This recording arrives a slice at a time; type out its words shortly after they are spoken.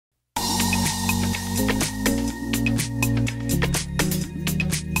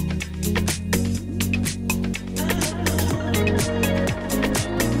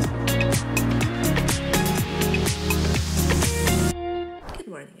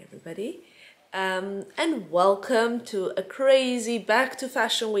everybody, and welcome to a crazy back to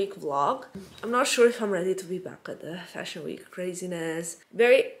Fashion Week vlog. I'm not sure if I'm ready to be back at the Fashion Week craziness.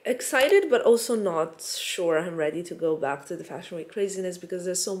 Very excited, but also not sure I'm ready to go back to the Fashion Week craziness because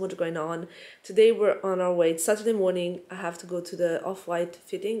there's so much going on. Today we're on our way. It's Saturday morning. I have to go to the Off-White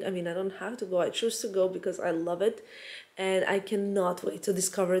fitting. I mean, I don't have to go. I choose to go because I love it. And I cannot wait to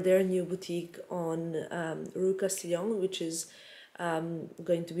discover their new boutique on Rue Castillon, which is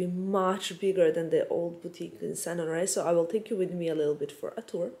going to be much bigger than the old boutique in Saint Honoré. So I will take you with me a little bit for a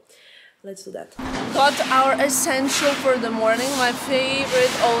tour. Let's do that. Got our essential for the morning, my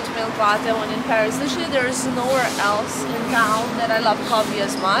favorite oat milk latte when in Paris. Literally there is nowhere else in town that I love coffee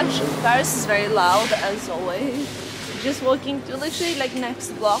as much. Paris is very loud as always. Just walking to literally like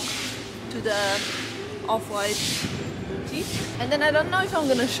next block to the Off-White boutique. And then I don't know if I'm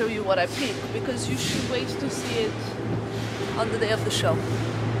gonna show you what I picked because you should wait to see it on the day of the show.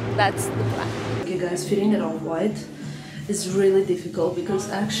 That's the plan. Okay guys, fitting at Off-White is really difficult because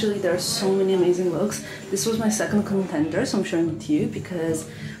actually there are so many amazing looks. This was my second contender, so I'm showing it to you because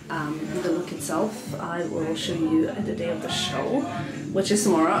the look itself I will show you at the day of the show, which is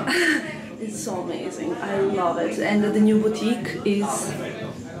tomorrow. It's so amazing. I love it. And the new boutique is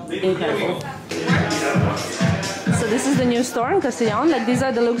incredible. So this is the new store in Castillon. Like, these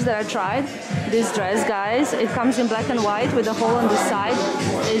are the looks that I tried. This dress, guys, it comes in black and white with a hole on the side.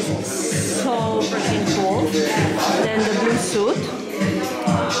 Is so freaking cool. Then the blue suit.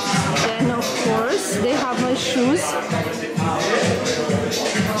 Then of course they have my shoes.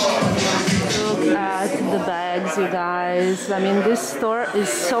 Look at the bags, you guys. I mean, this store is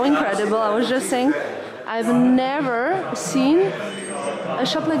so incredible. I was just saying, I've never seen a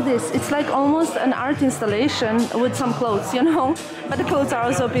shop like this. It's like almost an art installation with some clothes, you know, but the clothes are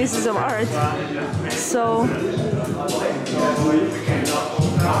also pieces of art. So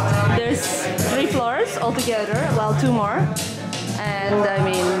there's 3 floors altogether, well, 2 more, and I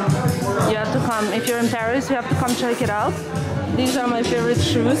mean, you have to come, if you're in Paris, you have to come check it out. These are my favorite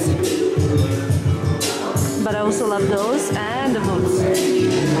shoes, but I also love those and the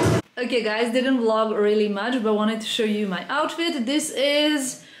boots. Okay guys, didn't vlog really much, but wanted to show you my outfit. This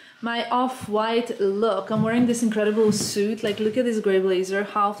is my Off-White look. I'm wearing this incredible suit. Like, look at this gray blazer,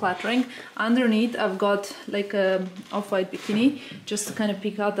 how flattering. Underneath I've got like a Off-White bikini just to kind of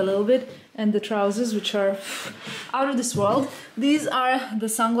peek out a little bit, and the trousers, which are out of this world. These are the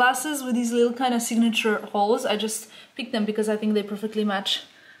sunglasses with these little kind of signature holes. I just picked them because I think they perfectly match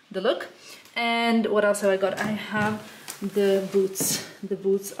the look. And what else have I got? I have the boots. The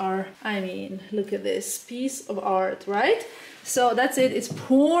boots are, I mean, look at this piece of art, right? So that's it. It's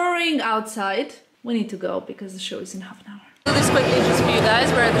pouring outside. We need to go because the show is in half an hour. So this quickly just for you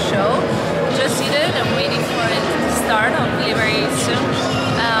guys. We're at the show, just seated and waiting for it to start, hopefully very soon.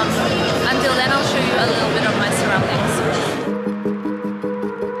 Until then, I'll show you a little bit of my surroundings.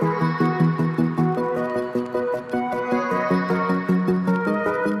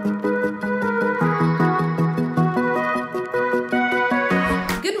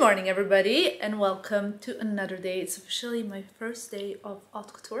 Good morning everybody, and welcome to another day. It's officially my first day of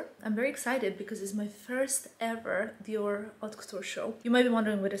haute couture. I'm very excited because it's my first ever Dior haute couture show. You might be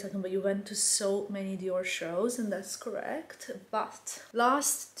wondering, wait a second, but you went to so many Dior shows, and that's correct, but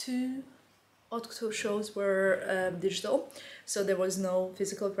last 2 haute couture shows were digital, so there was no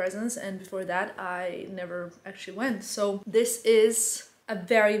physical presence, and before that I never actually went. So this is a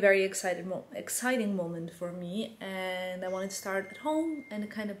very exciting moment for me, and I wanted to start at home and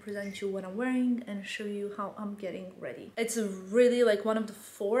kind of present you what I'm wearing and show you how I'm getting ready. It's a really like one of the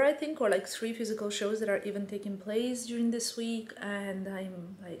 4, I think, or like 3 physical shows that are even taking place during this week, and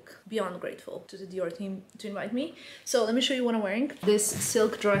I'm like beyond grateful to the Dior team to invite me. So let me show you what I'm wearing. This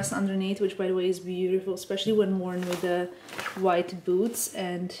silk dress underneath, which by the way is beautiful, especially when worn with the white boots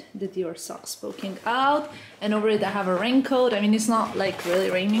and the Dior socks poking out, and over it I have a raincoat. I mean, it's not like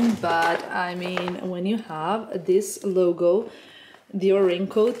really raining, but I mean, when you have this logo Dior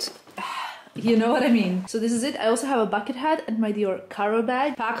raincoat, you know what I mean. So this is it. I also have a bucket hat and my Dior Caro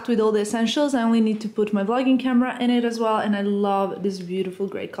bag packed with all the essentials. I only need to put my vlogging camera in it as well, and I love this beautiful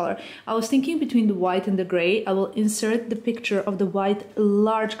gray color. I was thinking between the white and the gray. I will insert the picture of the white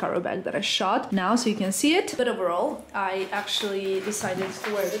large Caro bag that I shot now so you can see it, but overall I actually decided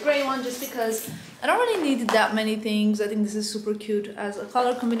to wear the gray one just because I don't really need that many things. I think this is super cute as a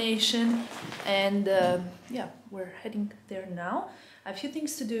color combination, and yeah, we're heading there now. A few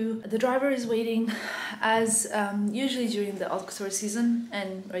things to do. The driver is waiting, as usually during the haute couture season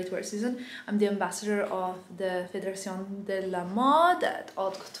and ready-to-wear season. I'm the ambassador of the Fédération de la Mode at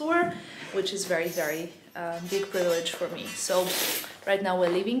haute couture, which is very big privilege for me. So right now we're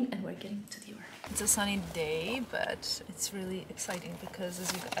leaving and we're getting to Dior. It's a sunny day, but it's really exciting because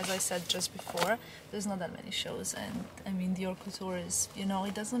as I said just before, there's not that many shows, and I mean Dior Couture is, you know,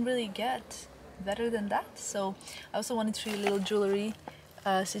 it doesn't really get better than that. So I also wanted to show you a little jewelry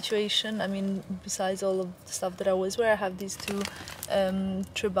situation. I mean, besides all of the stuff that I always wear, I have these two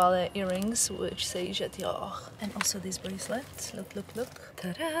tribale earrings which say Je Dior, and also this bracelet. Look, look, look.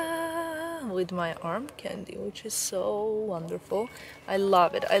 Ta-da! With my arm candy, which is so wonderful. I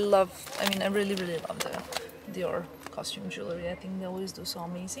love it. I mean, I really, really love the Dior costume jewelry. I think they always do so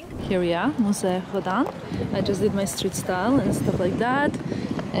amazing. Here we are, Musée Rodin. I just did my street style and stuff like that.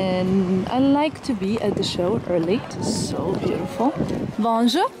 And I like to be at the show early. It's so beautiful.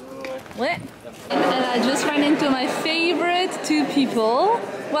 Bonjour. Ouais. And I just ran into my favorite two people.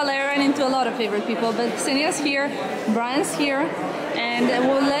 Well, I ran into a lot of favorite people, but Ksenia's here, Brian's here, and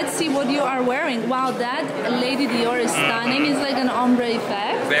well, let's see what you are wearing. Wow, that Lady Dior is stunning. It's like an ombre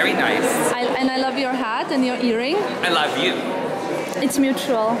effect. Very nice. And I love your hat and your earring. I love you. It's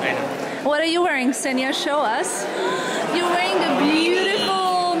mutual. I know. What are you wearing, Ksenia? Show us. You're wearing the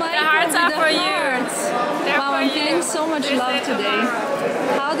beautiful The hearts are for you. Wow, I'm feeling so much love today.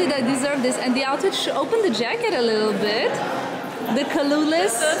 How did I deserve this? And the outfit, open the jacket a little bit. The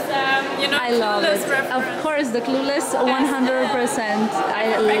Clueless. This is, you know, I love it. reference. Of course, the Clueless 100%.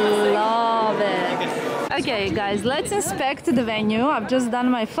 I love it. Okay, guys, let's inspect the venue. I've just done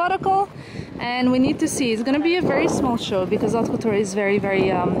my photo call, and we need to see. It's going to be a very small show because Haute Couture is very,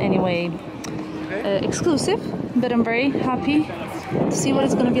 very, anyway, exclusive. But I'm very happy to see what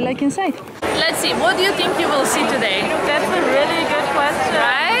it's going to be like inside. Let's see. What do you think you will see today? That's a really good question.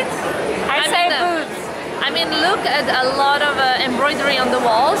 Right? I say boots. I mean, look at a lot of embroidery on the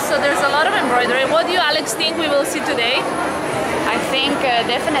walls. So there's a lot of embroidery. What do you, Alex, think we will see today? I think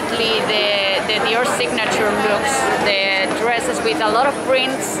definitely the Dior signature looks, the dresses with a lot of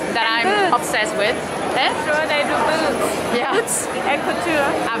prints that I'm obsessed with. Sure, they do boots. Yeah. Boots? And couture.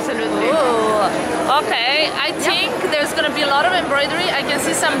 Absolutely. Ooh. Okay, I think there's gonna be a lot of embroidery. I can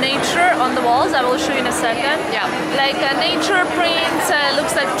see some nature on the walls. I will show you in a second. Yeah. Like nature prints,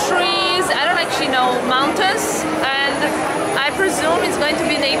 looks like trees. I don't actually know, mountains, and I presume it's going to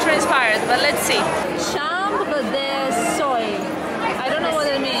be nature inspired. But let's see. Chambre de soie. I don't know what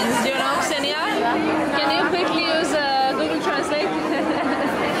it means. Do you know, Ksenia? Can you quickly use Google Translate?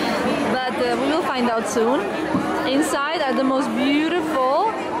 But we will find out soon. Inside are the most beautiful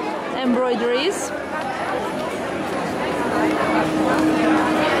embroideries.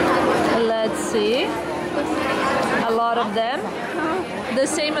 Let's see. A lot of them. The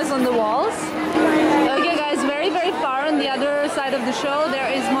same as on the walls. Okay guys, very, very far on the other side of the show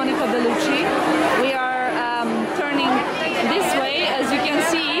there is Monica Bellucci. We are turning this way, as you can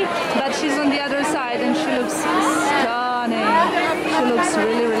see, but she's on the other side and she looks stunning. She looks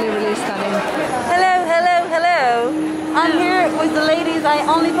really, really, really stunning. Hello, hello, hello. I'm here with the ladies I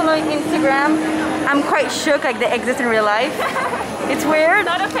only follow on Instagram. I'm quite shook like they exist in real life. It's weird.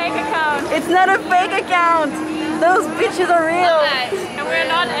 Not a fake account. It's not a fake account. Those bitches are real. And we're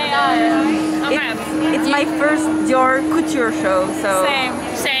not AI. Okay. It's my first Dior Couture show, so... Same.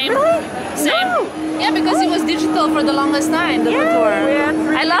 Same. Really? Same. No. Yeah, because it was digital for the longest time, the couture.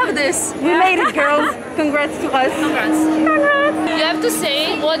 Yeah. I love this. We made it, girls. Congrats to us. Congrats. Congrats. You have to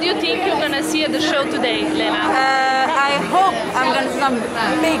say, what do you think you're gonna see at the show today, Lena? I hope I'm gonna see some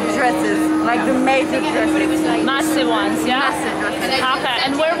big dresses, like the major dresses. Massive ones, yeah? Massive dresses. Okay,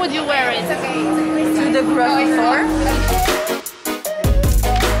 and where would you wear it? To the grocery store.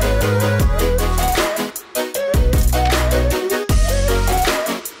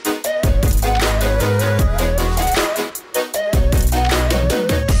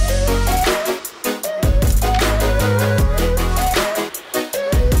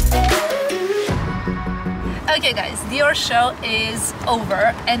 Okay guys, Dior show is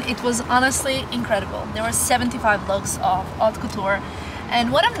over and it was honestly incredible. There were 75 looks of haute couture,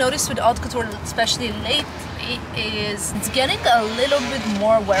 and what I've noticed with haute couture, especially lately, is it's getting a little bit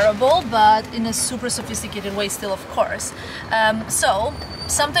more wearable, but in a super sophisticated way still, of course. So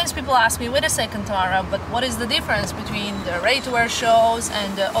sometimes people ask me, wait a second Tamara, but what is the difference between the ready-to-wear shows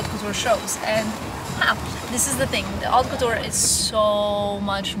and the haute couture shows? And this is the thing, the haute couture is so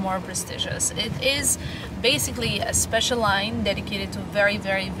much more prestigious. It is basically a special line dedicated to very,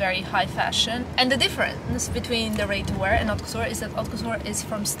 very, very high fashion. And the difference between the ready-to-wear and haute couture is that haute couture is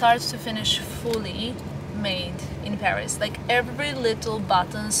from start to finish fully made in Paris. Like every little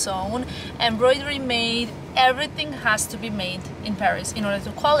button sewn, embroidery made, everything has to be made in Paris in order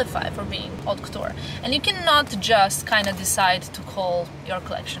to qualify for being haute couture. And you cannot just kind of decide to call your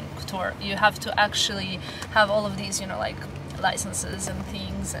collection couture. You have to actually have all of these, you know, like licenses and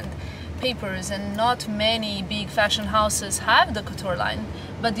things and papers, and not many big fashion houses have the couture line.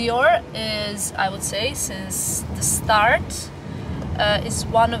 But Dior is, I would say, since the start, is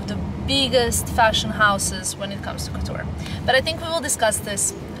one of the biggest fashion houses when it comes to couture. But I think we will discuss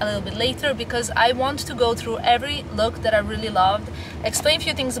this a little bit later, because I want to go through every look that I really loved, explain a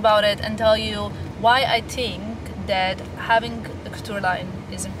few things about it, and tell you why I think that having a couture line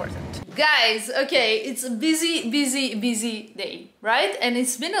is important. Guys, okay, it's a busy day, right? And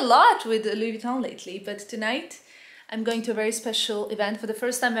it's been a lot with Louis Vuitton lately, but tonight I'm going to a very special event. For the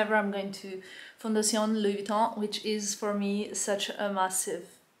first time ever, I'm going to Fondation Louis Vuitton, which is for me such a massive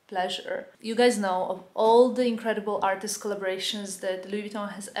pleasure. You guys know of all the incredible artist collaborations that Louis Vuitton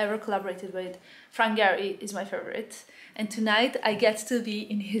has ever collaborated with. Frank Gehry is my favorite, and tonight I get to be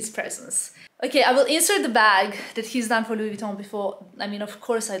in his presence. Okay, I will insert the bag that he's done for Louis Vuitton before. I mean, of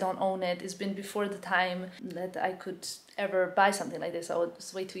course I don't own it. It's been before the time that I could ever buy something like this. I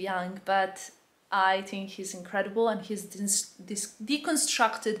was way too young, but I think he's incredible, and his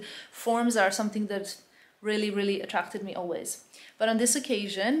deconstructed forms are something that really attracted me always. But on this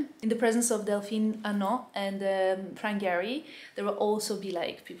occasion, in the presence of Delphine Arnault and Frank Gehry, there will also be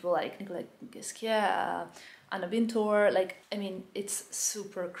like people like Nicolas Ghesquière, Anna Wintour. Like, I mean, it's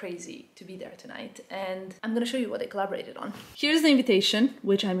super crazy to be there tonight, and I'm gonna show you what they collaborated on. Here's the invitation,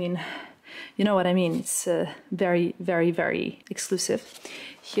 which, I mean, you know what I mean, it's very exclusive.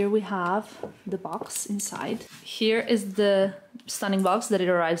 Here we have the box inside. Here is the stunning box that it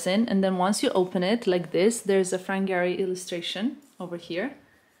arrives in, and then once you open it like this, there's a Frank Gehry illustration over here.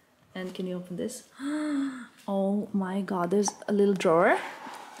 And can you open this? Oh my god, there's a little drawer,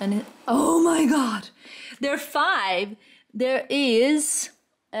 and oh my god, there are 5. There is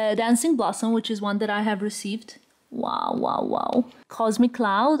a Dancing Blossom, which is one that I have received. Wow. Cosmic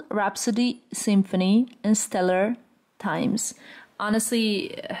Cloud, Rhapsody, Symphony, and Stellar Times.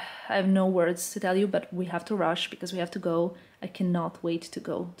 Honestly, I have no words to tell you, but we have to rush because we have to go. I cannot wait to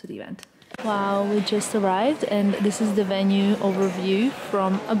go to the event. Wow, we just arrived, and this is the venue overview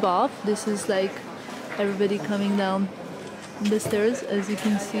from above. This is like everybody coming down the stairs, as you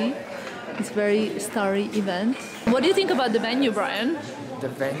can see. It's a very starry event. What do you think about the venue, Brian? The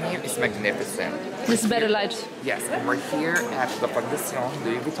venue is magnificent. This better light. Yes, and we're here at the Fondation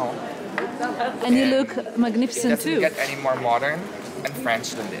Louis Vuitton. And you look magnificent too. It doesn't get any more modern and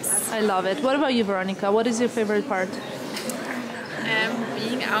French than this. I love it. What about you, Veronica? What is your favorite part?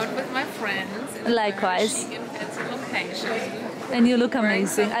 Being out with my friends. Likewise. In fancy location. And you look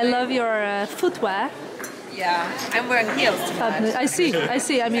amazing. I love your footwear. Yeah, I'm wearing heels tonight. I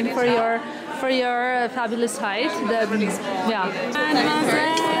see. I mean, for your fabulous height. Yeah.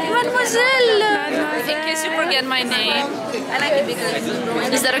 Mademoiselle. In case you forget my name. I like it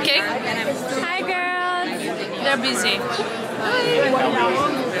because Is that okay? Hi girls. They're busy.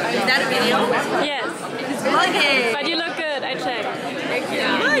 Is that a video? Yes. Okay. But you look good, I checked.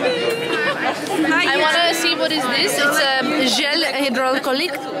 I want to see what is this. It's a gel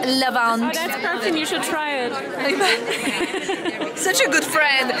hydroalcoholic lavande. Oh, that's perfume, you should try it. Such a good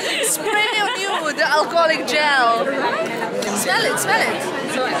friend. Spray on you the alcoholic gel. Smell it.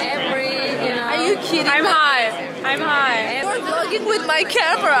 So every, Are you kidding? I'm high. You're vlogging with my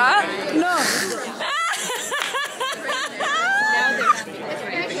camera. No.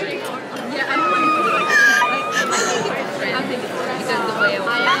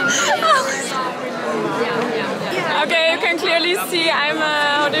 Okay, you can clearly see I'm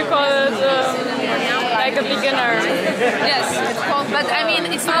how do you call it? Like a beginner. Yes, but I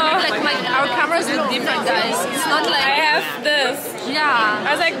mean, it's not like our cameras look different, guys. It's not like I have this. Yeah.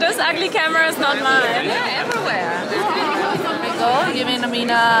 I was like, this ugly camera is not mine. Yeah, everywhere. Go giving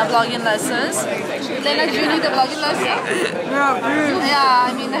Amina vlogging lessons. Lena, do you need a vlogging lesson? Yeah,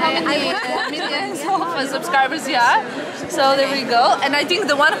 I mean, how many millions of subscribers you have? So there we go. And I think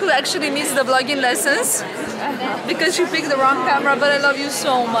the one who actually needs the vlogging lessons, because she picked the wrong camera, but I love you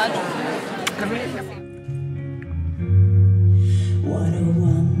so much. What a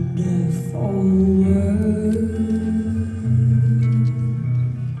wonderful world.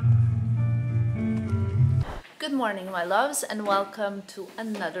 Good morning, my loves, and welcome to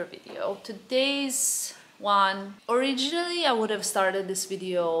another video. Today's one, originally I would have started this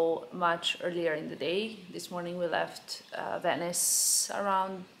video much earlier in the day. This morning we left Venice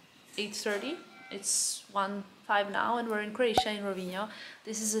around 8:30, It's 1:05 now and we're in Croatia, in Rovinj.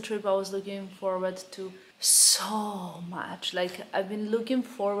 This is a trip I was looking forward to so much. Like, I've been looking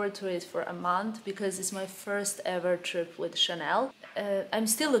forward to it for a month because it's my first ever trip with Chanel. I'm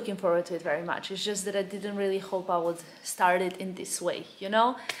still looking forward to it very much. It's just that I didn't really hope I would start it in this way, you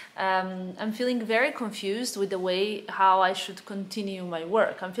know? I'm feeling very confused with the way how I should continue my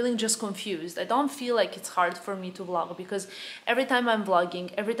work. I'm feeling just confused. I don't feel like it's hard for me to vlog because every time I'm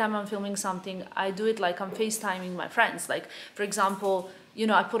vlogging, every time I'm filming something, I do it like I'm FaceTiming my friends. Like, for example, you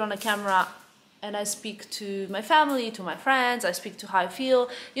know, I put on a camera and I speak to my family, to my friends, I speak to how I feel.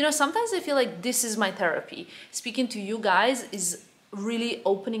 You know, sometimes I feel like this is my therapy. Speaking to you guys is really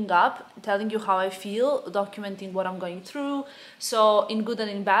opening up, telling you how I feel, documenting what I'm going through. So in good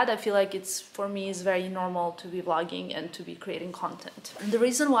and in bad, I feel like it's, for me, it's very normal to be vlogging and to be creating content. And the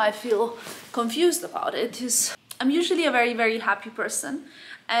reason why I feel confused about it is I'm usually a very, very happy person.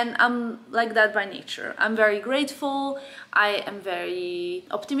 And I'm like that by nature. I'm very grateful, I am very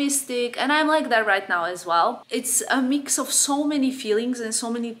optimistic, and I'm like that right now as well. It's a mix of so many feelings and so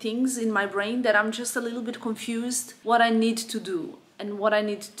many things in my brain that I'm just a little bit confused what I need to do and what I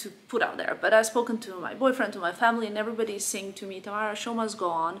need to put out there. But I've spoken to my boyfriend, to my family, and everybody is saying to me, Tamara, show must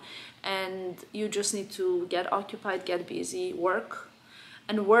go on, and you just need to get occupied, get busy, work,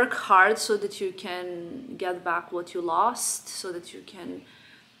 and work hard so that you can get back what you lost, so that you can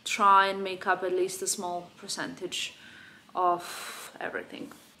try and make up at least a small percentage of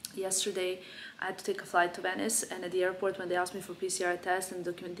everything. Yesterday I had to take a flight to Venice, and at the airport when they asked me for PCR test and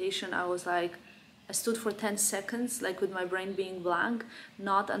documentation, I was like, I stood for 10 seconds like with my brain being blank,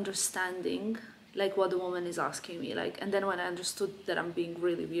 not understanding like what the woman is asking me, like, and then when I understood that I'm being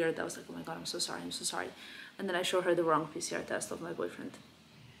really weird, I was like, oh my god, I'm so sorry, and then I showed her the wrong PCR test of my boyfriend.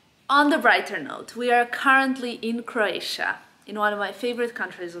 On the brighter note, we are currently in Croatia, in one of my favorite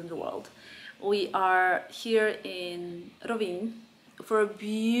countries in the world. We are here in Rovinj for a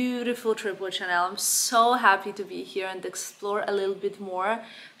beautiful trip with Chanel. I'm so happy to be here and explore a little bit more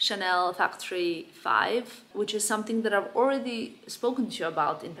Chanel Factory 5, which is something that I've already spoken to you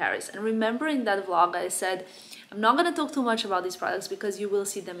about in Paris. And remember in that vlog I said, I'm not going to talk too much about these products because you will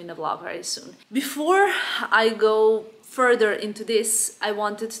see them in the vlog very soon. Before I go further into this, I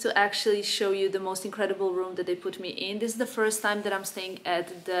wanted to actually show you the most incredible room that they put me in. This is the first time that I'm staying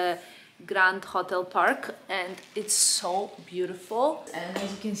at the Grand Hotel Park, and it's so beautiful. And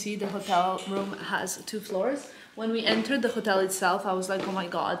as you can see, the hotel room has 2 floors. When we entered the hotel itself, I was like, oh my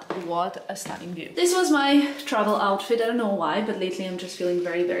god, what a stunning view. This was my travel outfit. I don't know why, but lately I'm just feeling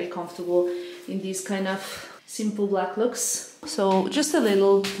very, very comfortable in these kind of simple black looks. So just a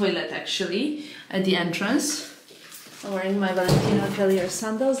little toilet actually at the entrance. I'm wearing my Valentino Atelier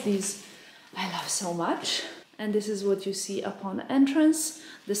sandals. These I love so much. And this is what you see upon entrance.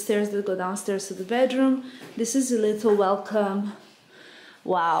 The stairs that go downstairs to the bedroom. This is a little welcome.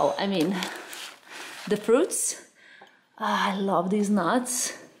 Wow, I mean, the fruits. I love these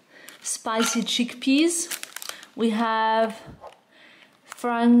nuts. Spicy chickpeas. We have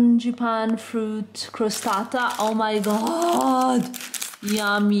frangipan fruit crostata. Oh my god,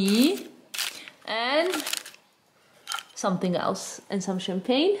 yummy. And something else, and some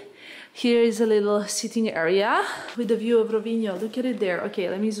champagne. Here is a little sitting area with a view of Rovinj. Look at it there. Okay,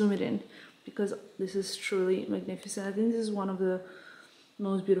 let me zoom it in because this is truly magnificent. I think this is one of the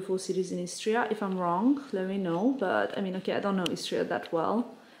most beautiful cities in Istria. If I'm wrong, let me know. But I mean, okay, I don't know Istria that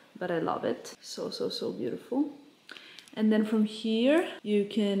well, but I love it. So beautiful. And then from here, you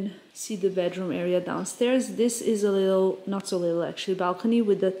can see the bedroom area downstairs. This is a little, not so little actually, balcony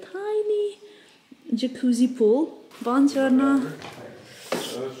with a tiny jacuzzi pool. Buongiorno.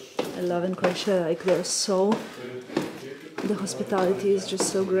 I love in Croatia, like they're so, the hospitality is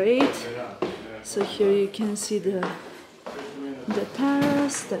just so great. So here you can see the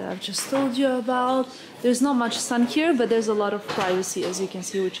terrace that I've just told you about. There's not much sun here, but there's a lot of privacy, as you can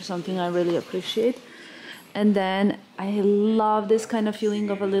see, which is something I really appreciate. And then I love this kind of feeling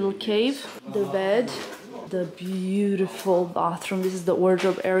of a little cave. The bed, the beautiful bathroom. This is the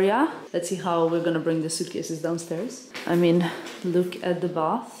wardrobe area. Let's see how we're gonna bring the suitcases downstairs. I mean, look at the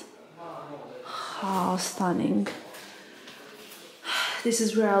bath. How stunning. This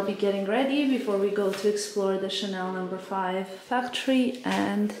is where I'll be getting ready before we go to explore the Chanel No. 5 factory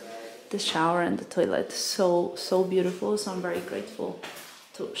and the shower and the toilet. So beautiful. So I'm very grateful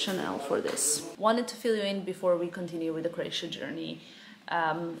to Chanel for this. Wanted to fill you in before we continue with the Croatia journey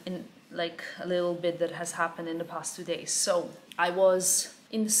in like a little bit that has happened in the past 2 days. So I was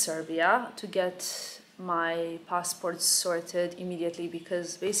in Serbia to get my passport sorted immediately,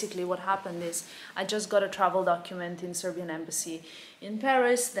 because basically what happened is I just got a travel document in Serbian embassy in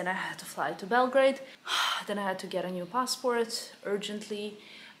Paris, then I had to fly to Belgrade, then I had to get a new passport urgently,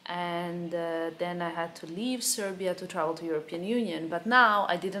 and then I had to leave Serbia to travel to European Union. But now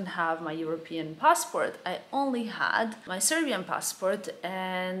I didn't have my European passport, I only had my Serbian passport,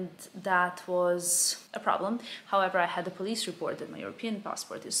 and that was a problem. However, I had a police report that my European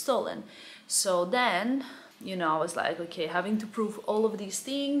passport is stolen. So then, you know, I was like, okay, having to prove all of these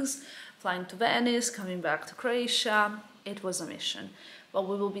things, flying to Venice, coming back to Croatia, it was a mission. But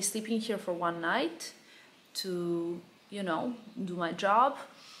we will be sleeping here for one night to, you know, do my job.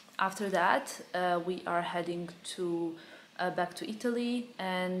 After that, we are heading to back to Italy,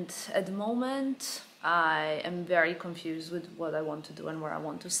 and at the moment I am very confused with what I want to do and where I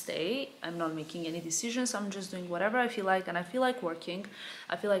want to stay. I'm not making any decisions, I'm just doing whatever I feel like, and I feel like working.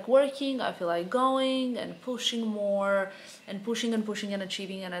 I feel like working, I feel like going and pushing more and pushing and pushing and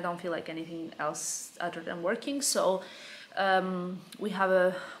achieving, and I don't feel like anything else other than working. So we have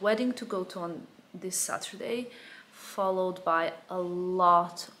a wedding to go to on this Saturday, followed by a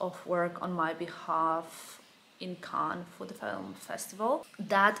lot of work on my behalf in Cannes for the film festival.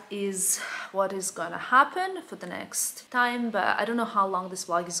 That is what is gonna happen for the next time, but I don't know how long this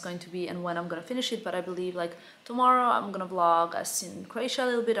vlog is going to be and when I'm gonna finish it, but I believe like tomorrow I'm gonna vlog us in Croatia a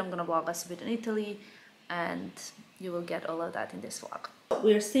little bit, I'm gonna vlog us a bit in Italy, and you will get all of that in this vlog.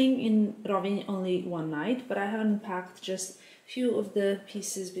 We're staying in Rovinj only one night, but I haven't packed just few of the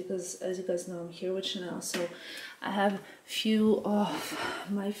pieces because, as you guys know, I'm here with Chanel, so I have few of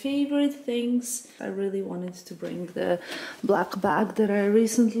my favorite things. I really wanted to bring the black bag that I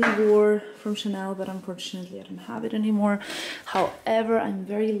recently wore from Chanel, but unfortunately I don't have it anymore. However, I'm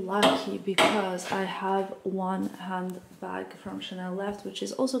very lucky because I have one handbag from Chanel left, which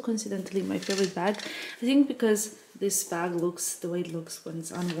is also coincidentally my favorite bag. I think because this bag looks the way it looks when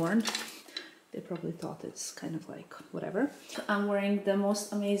it's unworn. They probably thought it's kind of like whatever. I'm wearing the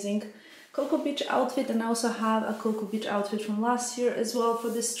most amazing Cocoa Beach outfit, and I also have a Cocoa Beach outfit from last year as well for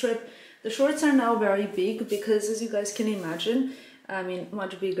this trip. The shorts are now very big because, as you guys can imagine, I mean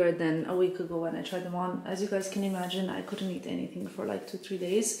much bigger than a week ago when I tried them on. As you guys can imagine, I couldn't eat anything for like 2-3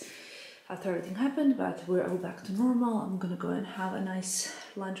 days after everything happened, but we're all back to normal. I'm gonna go and have a nice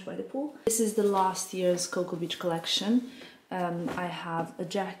lunch by the pool. This is the last year's Cocoa Beach collection. I have a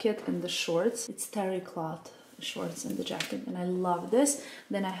jacket and the shorts. It's terry cloth shorts and the jacket, and I love this.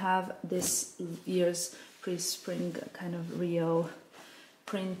 Then I have this year's pre-spring kind of Rio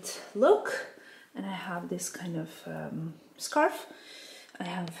print look, and I have this kind of scarf. I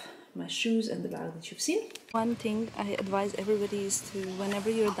have my shoes and the bag that you've seen. One thing I advise everybody is to, whenever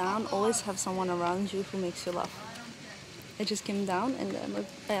you're down, always have someone around you who makes you laugh. I just came down and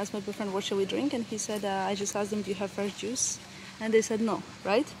I asked my boyfriend, what shall we drink? And he said, I just asked them, do you have fresh juice? And they said no,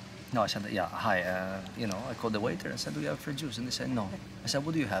 right? No, I said, yeah, hi, you know, I called the waiter and said, do you have fresh juice? And they said, no. I said,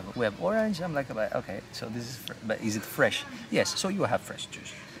 what do you have? We have orange. I'm like, okay, so this is, but is it fresh? Yes, so you have fresh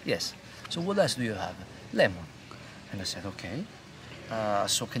juice. Yes. So what else do you have? Lemon. And I said, okay.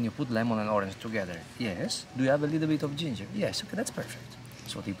 So can you put lemon and orange together? Yes. Do you have a little bit of ginger? Yes. Okay, that's perfect.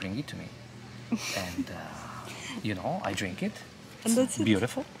 So they bring it to me. And, you know, I drink it. And that's it.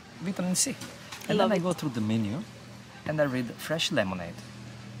 Beautiful. Vitamin C. And then I go through the menu and I read fresh lemonade.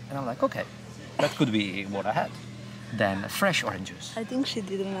 And I'm like, okay, that could be what I had. Then fresh orange juice. I think she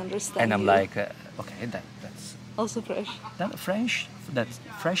didn't understand. And I'm like, okay, that's also fresh. Then that's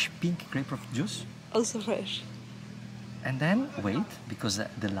fresh pink grapefruit juice. Also fresh. And then wait, because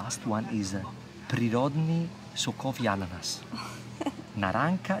the last one is prirodni sokovi ananas.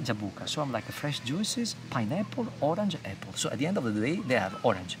 Naranka jabuka. So I'm like, fresh juices, pineapple, orange, apple. So at the end of the day, they have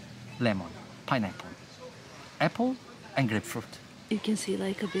orange, lemon, pineapple, apple, and grapefruit. You can see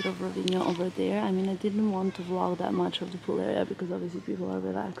like a bit of Rovigno over there. I mean, I didn't want to vlog that much of the pool area because obviously people are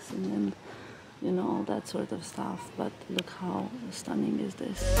relaxing and, you know, all that sort of stuff. But look how stunning is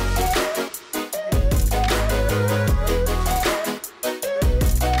this.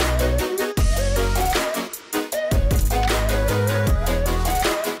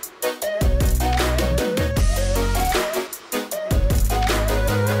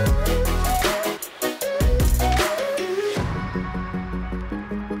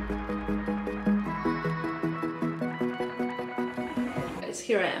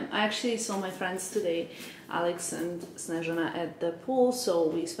 Here I am. I actually saw my friends today, Alex and Snezhana, at the pool, so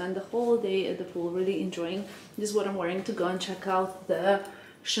we spent the whole day at the pool really enjoying. This is what I'm wearing to go and check out the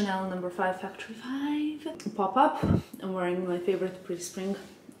Chanel No. 5 Factory 5 pop-up. I'm wearing my favorite pre-spring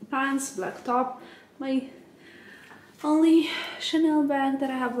pants, black top, my only Chanel bag that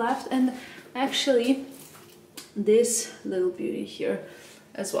I have left, and Actually, this little beauty here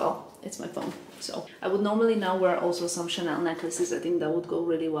as well, it's my phone. So I would normally now wear also some Chanel necklaces. I think that would go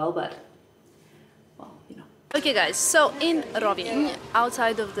really well, but well, you know. Okay guys, so in Rovinj,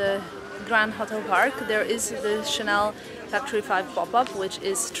 outside of the Grand Hotel Park, there is the Chanel Factory 5 pop-up, which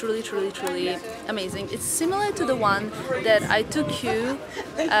is truly amazing. It's similar to the one that I took you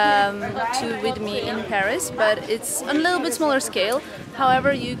with me in Paris, but it's on a little bit smaller scale.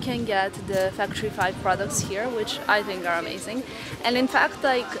 However, you can get the Factory 5 products here, which I think are amazing. And in fact,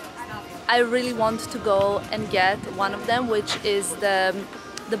 like, I really want to go and get one of them, which is the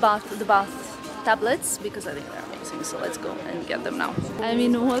bath tablets, because I think they're amazing. So let's go and get them now. I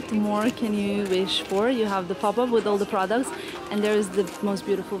mean, what more can you wish for? You have the pop-up with all the products, and there is the most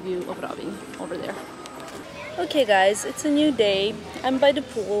beautiful view of Rovinj over there. Okay guys, it's a new day. I'm by the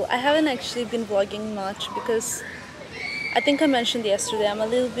pool. I haven't actually been vlogging much because I think I mentioned yesterday I'm a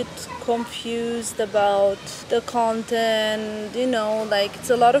little bit confused about the content, you know, like it's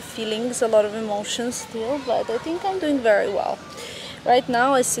a lot of feelings, a lot of emotions still, but I think I'm doing very well. Right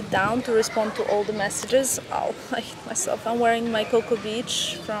now I sit down to respond to all the messages. Oh, I hate myself. I'm wearing my Coco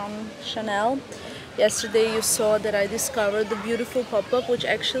Beach from Chanel. Yesterday you saw that I discovered the beautiful pop-up, which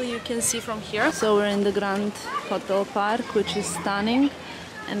actually you can see from here. So we're in the Grand Hotel Park, which is stunning,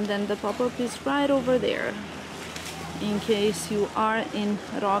 and then the pop-up is right over there. In case you are in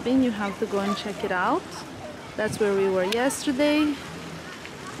Rovinj, you have to go and check it out. That's where we were yesterday.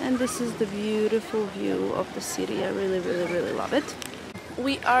 And this is the beautiful view of the city. I really love it.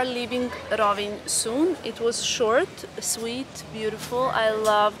 We are leaving Rovinj soon. It was short, sweet, beautiful. I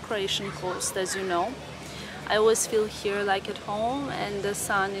love Croatian coast, as you know. I always feel here like at home, and the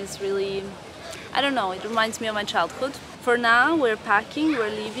sun is really, I don't know, it reminds me of my childhood. For now, we're packing, we're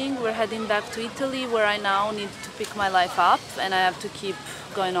leaving, we're heading back to Italy, where I now need to pick my life up and I have to keep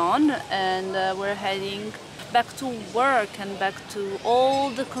going on. And we're heading back to work and back to all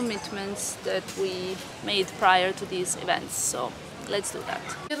the commitments that we made prior to these events. So let's do that.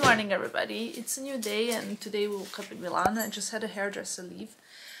 Good morning, everybody. It's a new day, and today we woke up in Milan. I just had a hairdresser leave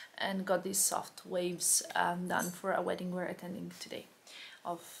and got these soft waves done for a wedding we're attending today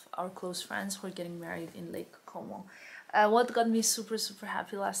of our close friends who are getting married in Lake Como. What got me super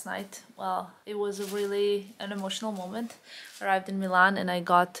happy last night? Well, it was an emotional moment. Arrived in Milan and I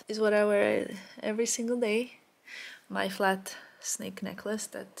got, is what I wear every single day, my flat snake necklace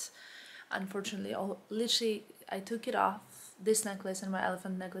that unfortunately, literally I took it off. This necklace and my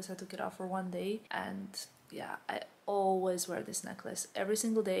elephant necklace, I took it off for one day, and yeah, I always wear this necklace every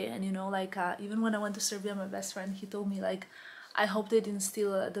single day. And you know, like even when I went to Serbia, my best friend, he told me like, I hope they didn't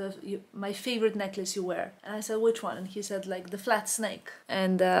steal my favorite necklace you wear. And I said, which one? And he said, like, the flat snake.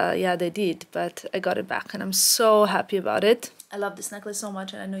 And yeah, they did, but I got it back and I'm so happy about it. I love this necklace so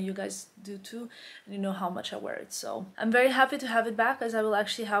much, and I know you guys do too, and you know how much I wear it. So I'm very happy to have it back, as I will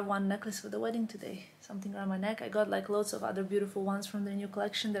actually have one necklace for the wedding today. Something around my neck. I got like loads of other beautiful ones from the new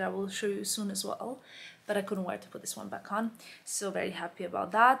collection that I will show you soon as well, but I couldn't wait to put this one back on. So very happy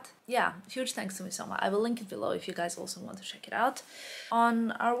about that. Yeah, huge thanks to MISSOMA. I will link it below if you guys also want to check it out.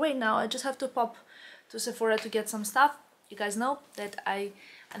 On our way now, I just have to pop to Sephora to get some stuff. You guys know that I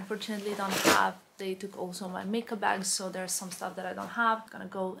unfortunately don't have, they took also my makeup bags, so there's some stuff that I don't have. I'm gonna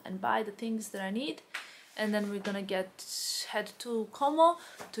go and buy the things that I need, and then we're gonna head to Como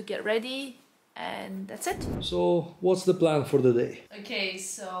to get ready, and that's it. So what's the plan for the day? Okay,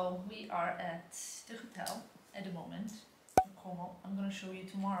 so we are at the hotel at the moment in Como. I'm gonna show you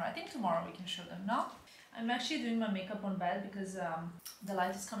tomorrow. I think tomorrow we can show them now. I'm actually doing my makeup on bed because the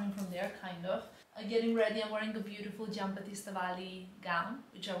light is coming from there, kind of. Getting ready, I'm wearing a beautiful Giambattista Valli gown,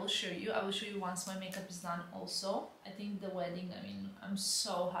 which I will show you. I will show you once my makeup is done also. I think the wedding, I mean, I'm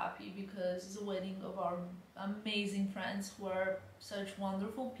so happy because it's a wedding of our amazing friends who are such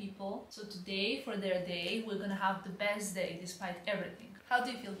wonderful people. So today, for their day, we're gonna have the best day despite everything. How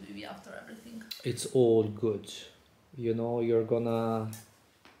do you feel, Vivi, after everything? It's all good. You know, you're gonna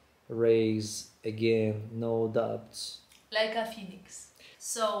raise again, no doubts. Like a phoenix.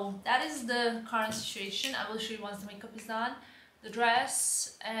 So that is the current situation. I will show you once the makeup is done, the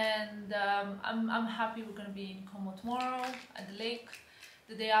dress, and I'm happy we're gonna be in Como tomorrow at the lake.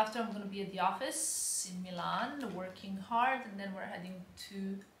 The day after I'm gonna be at the office in Milan working hard, and then we're heading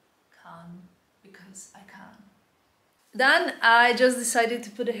to Cannes because I can. Then I just decided to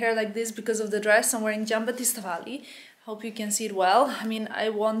put the hair like this because of the dress. I'm wearing Giambattista Valli. Hope you can see it well. I mean, I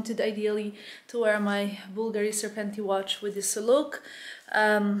wanted ideally to wear my Bulgari Serpenti watch with this look.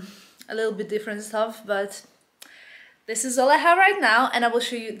 A little bit different stuff, but This is all I have right now, and I will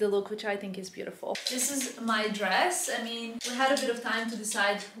show you the look, which I think is beautiful. This is my dress. I mean, we had a bit of time to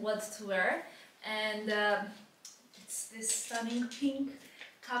decide what to wear, and it's this stunning pink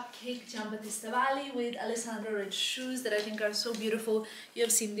cupcake Giambattista Valli with Alessandro Red shoes that I think are so beautiful. You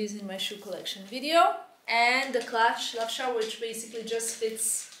have seen these in my shoe collection video. And the Clash Love Shower, which basically just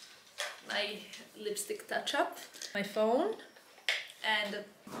fits my lipstick touch-up. My phone and the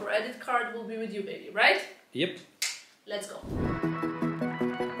credit card will be with you, baby, right? Yep. Let's go.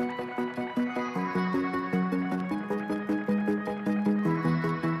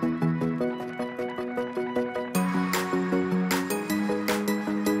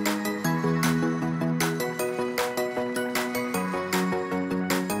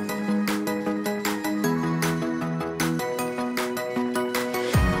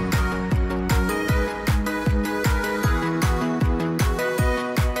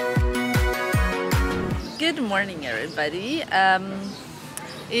 Good morning, everybody.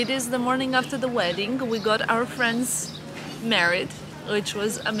 It is the morning after the wedding. We got our friends married, which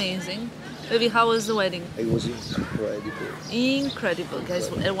was amazing. Baby, how was the wedding? It was incredible. Incredible, guys.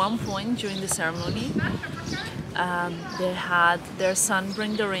 At one point during the ceremony, they had their son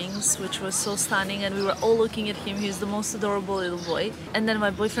bring the rings, which was so stunning, and we were all looking at him. He's the most adorable little boy. And then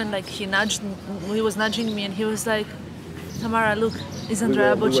my boyfriend, like, he was nudging me, and he was like, Tamara, look, it's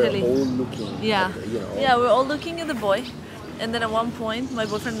Andrea Bocelli. We were all looking. Yeah, at, you know. yeah, we're all looking at the boy, and then at one point my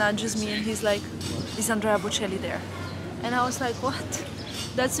boyfriend nudges me and he's like, "Is Andrea Bocelli there?" And I was like, "What?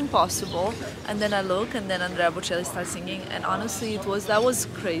 That's impossible." And then I look, and then Andrea Bocelli starts singing, and honestly, that was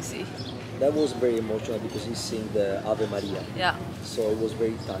crazy. That was very emotional because he sang the Ave Maria. Yeah, So it was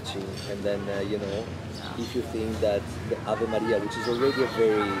very touching. And then you know, if you think that the Ave Maria, which is already a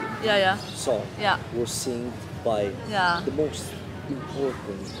very yeah, song, yeah. was sung by Yeah. the most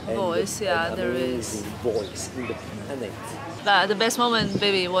important and voice, yeah, and there amazing is. voice in the planet. The best moment,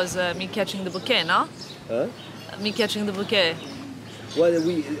 baby, was me catching the bouquet, no? Huh? Me catching the bouquet. Well,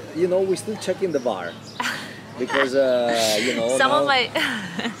 we're still checking the bar because you know.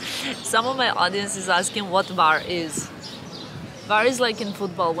 Some of my audience is asking what VAR is. VAR is like in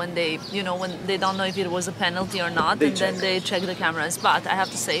football when they don't know if it was a penalty or not, then they check the cameras. But I have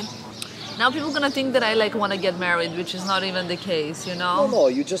to say, now people are gonna think that I like want to get married, which is not even the case, you know? No,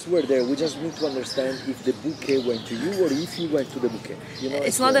 you just were there. We just need to understand if the bouquet went to you or if you went to the bouquet. You know,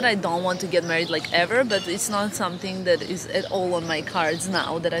 it's not that I don't want to get married like ever, but it's not something that is at all on my cards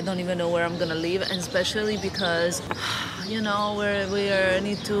now, that I don't even know where I'm gonna live, and especially because, you know, we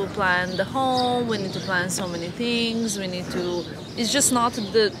need to plan the home, we need to plan so many things, it's just not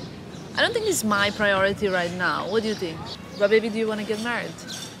I don't think it's my priority right now. What do you think? But baby, do you want to get married?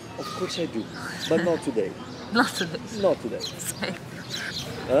 Of course I do, but not today. Not today. Not today. Same.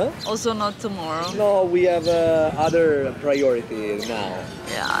 Huh? Also not tomorrow. No, we have other priority now.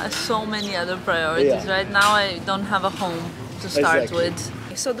 Yeah, so many other priorities. Yeah. Right now I don't have a home to start Exactly.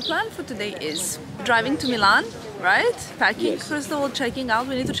 with. So the plan for today is driving to Milan, right? Packing, Yes. first of all, checking out.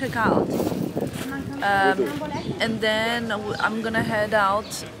 We need to check out. And then I'm gonna head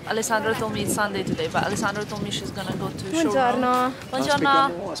out. Alessandra told me it's Sunday today, but Alessandra told me she's gonna go to showroom.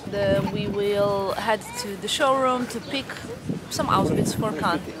 Buongiorno. We will head to the showroom to pick some outfits for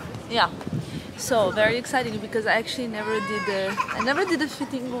Cannes. Yeah. So very exciting because I actually never did a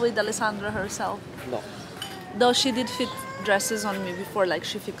fitting with Alessandra herself. No. Though she did fit dresses on me before, like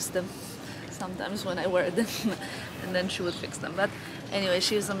she fixed them sometimes when I wear them, and then she would fix them. But anyway,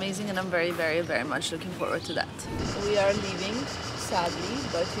 she is amazing, and I'm very, very, very much looking forward to that. So we are leaving, sadly,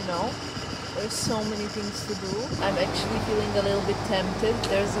 but you know, there's so many things to do. I'm actually feeling a little bit tempted.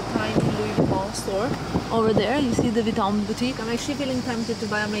 There's a tiny Louis Vuitton store over there. You see the Vuitton boutique. I'm actually feeling tempted to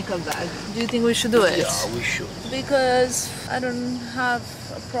buy a makeup bag. Do you think we should do it? Yeah, we should. Because I don't have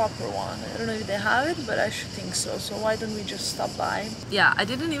a proper one. I don't know if they have it, but I should think so. So why don't we just stop by? Yeah, I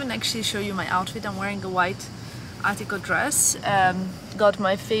didn't even actually show you my outfit. I'm wearing a white Attico dress. Got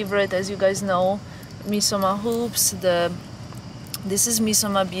my favorite, as you guys know, MISSOMA hoops. This is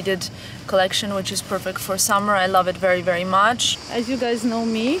MISSOMA beaded collection, which is perfect for summer. I love it very, very much. As you guys know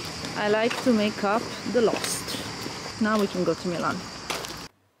me, I like to make up the lost. Now we can go to Milan.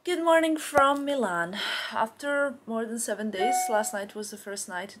 Good morning from Milan. After more than 7 days, last night was the first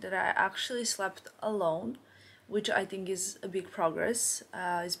night that I actually slept alone, which I think is a big progress.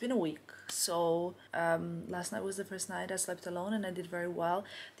 It's been a week, so last night was the first night I slept alone and I did very well.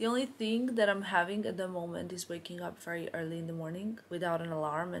 The only thing that I'm having at the moment is waking up very early in the morning without an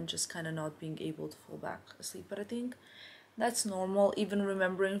alarm and just kind of not being able to fall back asleep. But I think That's normal. Even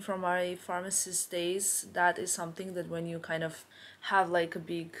remembering from my pharmacist days, that is something that when you kind of have like a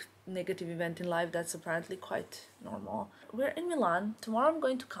big negative event in life, that's apparently quite normal. We're in Milan. Tomorrow I'm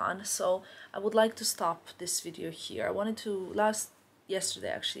going to Cannes, so I would like to stop this video here. I wanted to yesterday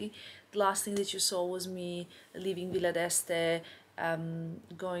actually, the last thing that you saw was me leaving Villa d'Este,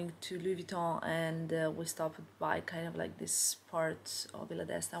 going to Louis Vuitton, and we stopped by kind of like this part of Villa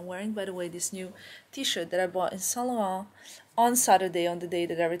d'Este. I'm wearing, by the way, this new t-shirt that I bought in Saint Laurent on Saturday, on the day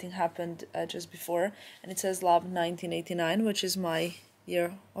that everything happened, just before, and it says Love 1989, which is my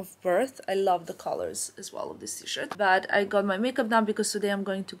year of birth. I love the colors as well of this t-shirt. But I got my makeup done because today I'm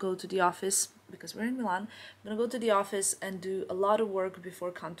going to go to the office, because we're in Milan. I'm gonna go to the office and do a lot of work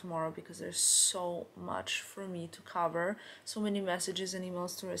before Cannes tomorrow, because there's so much for me to cover, so many messages and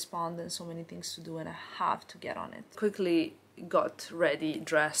emails to respond, and so many things to do, and I have to get on it. Quickly got ready,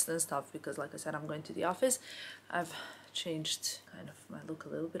 dressed and stuff, because like I said, I'm going to the office. I've changed kind of my look a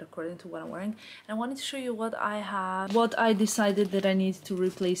little bit according to what I'm wearing, and I wanted to show you what I have, what I decided that I need to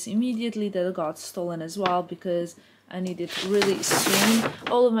replace immediately, that got stolen as well, because I need it really soon.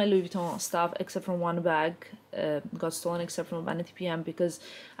 All of my Louis Vuitton stuff except from one bag got stolen, except from Vanity PM, because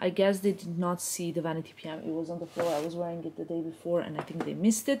I guess they did not see the Vanity PM. It was on the floor. I was wearing it the day before and I think they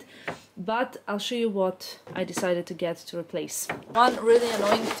missed it. But I'll show you what I decided to get to replace. One really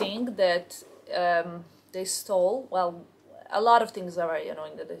annoying thing that they stole, well, a lot of things are very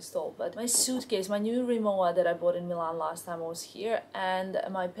annoying that they stole, but my suitcase, my new Rimowa that I bought in Milan last time I was here, and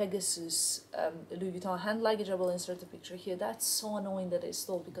my Pegasus Louis Vuitton hand luggage, I will insert a picture here. That's so annoying that they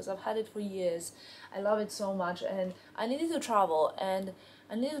stole, because I've had it for years. I love it so much, and I needed to travel,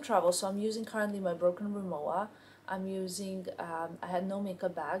 so I'm using currently my broken Rimowa. I'm using, I had no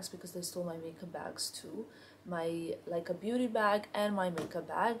makeup bags because they stole my makeup bags too. My, like a beauty bag and my makeup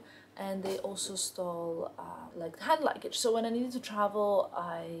bag, and they also stole like hand luggage. So when I needed to travel,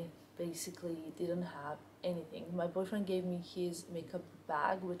 I basically didn't have anything. My boyfriend gave me his makeup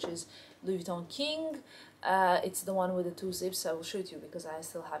bag, which is Louis Vuitton King. It's the one with the 2 zips. I will show it to you because I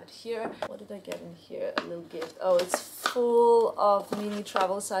still have it here. What did I get in here? A little gift. Oh, it's full of mini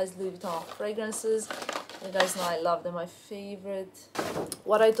travel size Louis Vuitton fragrances. You guys know I love them, my favorite.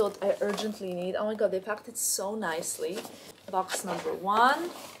 What I thought I urgently need, oh my god, they packed it so nicely. Box number 1,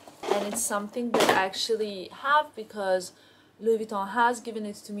 and it's something that I actually have because Louis Vuitton has given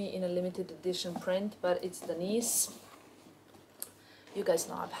it to me in a limited edition print, but it's the Nice. You guys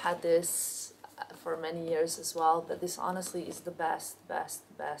know I've had this for many years as well, but this honestly is the best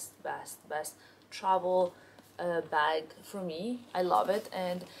travel bag for me. I love it,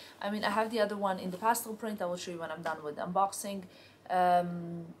 and I mean I have the other one in the pastel print. I will show you when I'm done with the unboxing,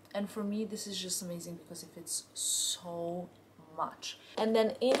 and for me this is just amazing because it fits so much. And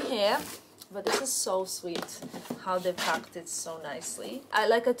then in here, but this is so sweet how they packed it so nicely.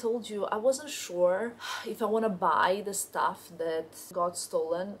 Like I told you, I wasn't sure if I want to buy the stuff that got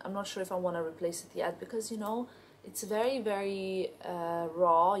stolen. I'm not sure if I want to replace it yet, because you know it's very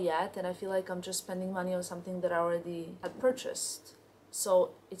raw yet, and I feel like I'm just spending money on something that I already had purchased.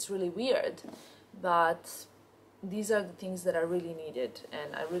 So it's really weird, but these are the things that I really needed,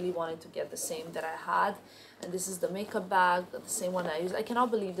 and I really wanted to get the same that I had. And this is the makeup bag, the same one I use. I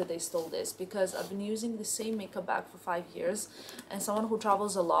cannot believe that they stole this, because I've been using the same makeup bag for 5 years, and someone who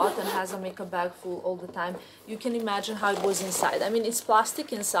travels a lot and has a makeup bag full all the time, you can imagine how it was inside. I mean, it's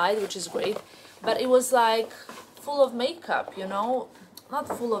plastic inside, which is great, but it was like full of makeup, you know, not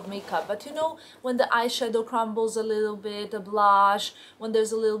full of makeup, but you know, when the eyeshadow crumbles a little bit, a blush, when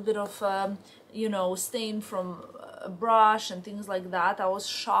there's a little bit of, you know, stain from a brush and things like that. I was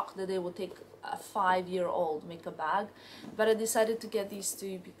shocked that they would take a 5-year-old makeup bag, but I decided to get these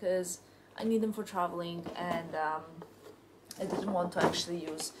two because I need them for traveling, and I didn't want to actually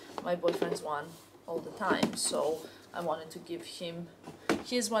use my boyfriend's one all the time, so I wanted to give him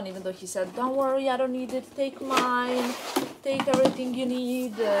his one, even though he said, don't worry, I don't need it, take mine, take everything you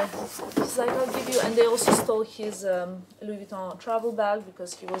need. He's like, I'll give you. And they also stole his Louis Vuitton travel bag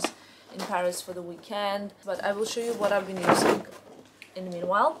because he was in Paris for the weekend. But I will show you what I've been using in the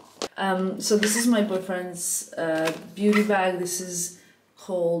meanwhile. So this is my boyfriend's beauty bag. This is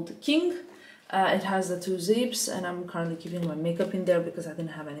called King. It has the 2 zips, and I'm currently keeping my makeup in there because I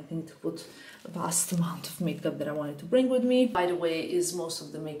didn't have anything to put a vast amount of makeup that I wanted to bring with me. By the way, is most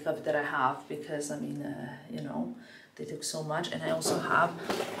of the makeup that I have, because I mean, you know, they took so much. And I also have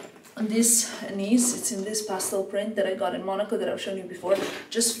this Nice. It's in this pastel print that I got in Monaco that I've shown you before.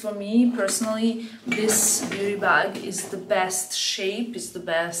 Just for me personally, this beauty bag is the best shape, it's the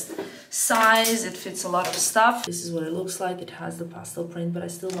best size, it fits a lot of stuff. This is what it looks like. It has the pastel print, but I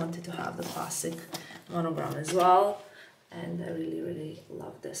still wanted to have the classic monogram as well. and I really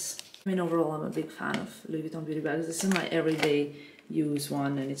love this. I mean, overall, I'm a big fan of Louis Vuitton beauty bags. This is my everyday use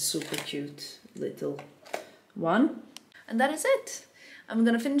one, and it's super cute little one. And that is it. I'm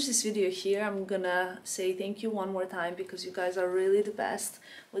gonna finish this video here. I'm gonna say thank you one more time because you guys are really the best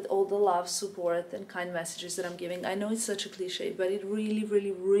with all the love, support, and kind messages that I'm giving. I know it's such a cliche, but it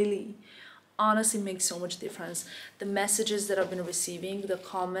really honestly makes so much difference. The messages that I've been receiving, the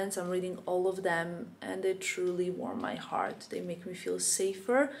comments, I'm reading all of them, and they truly warm my heart. They make me feel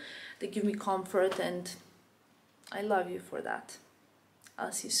safer, they give me comfort, and I love you for that.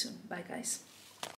 I'll see you soon. Bye guys.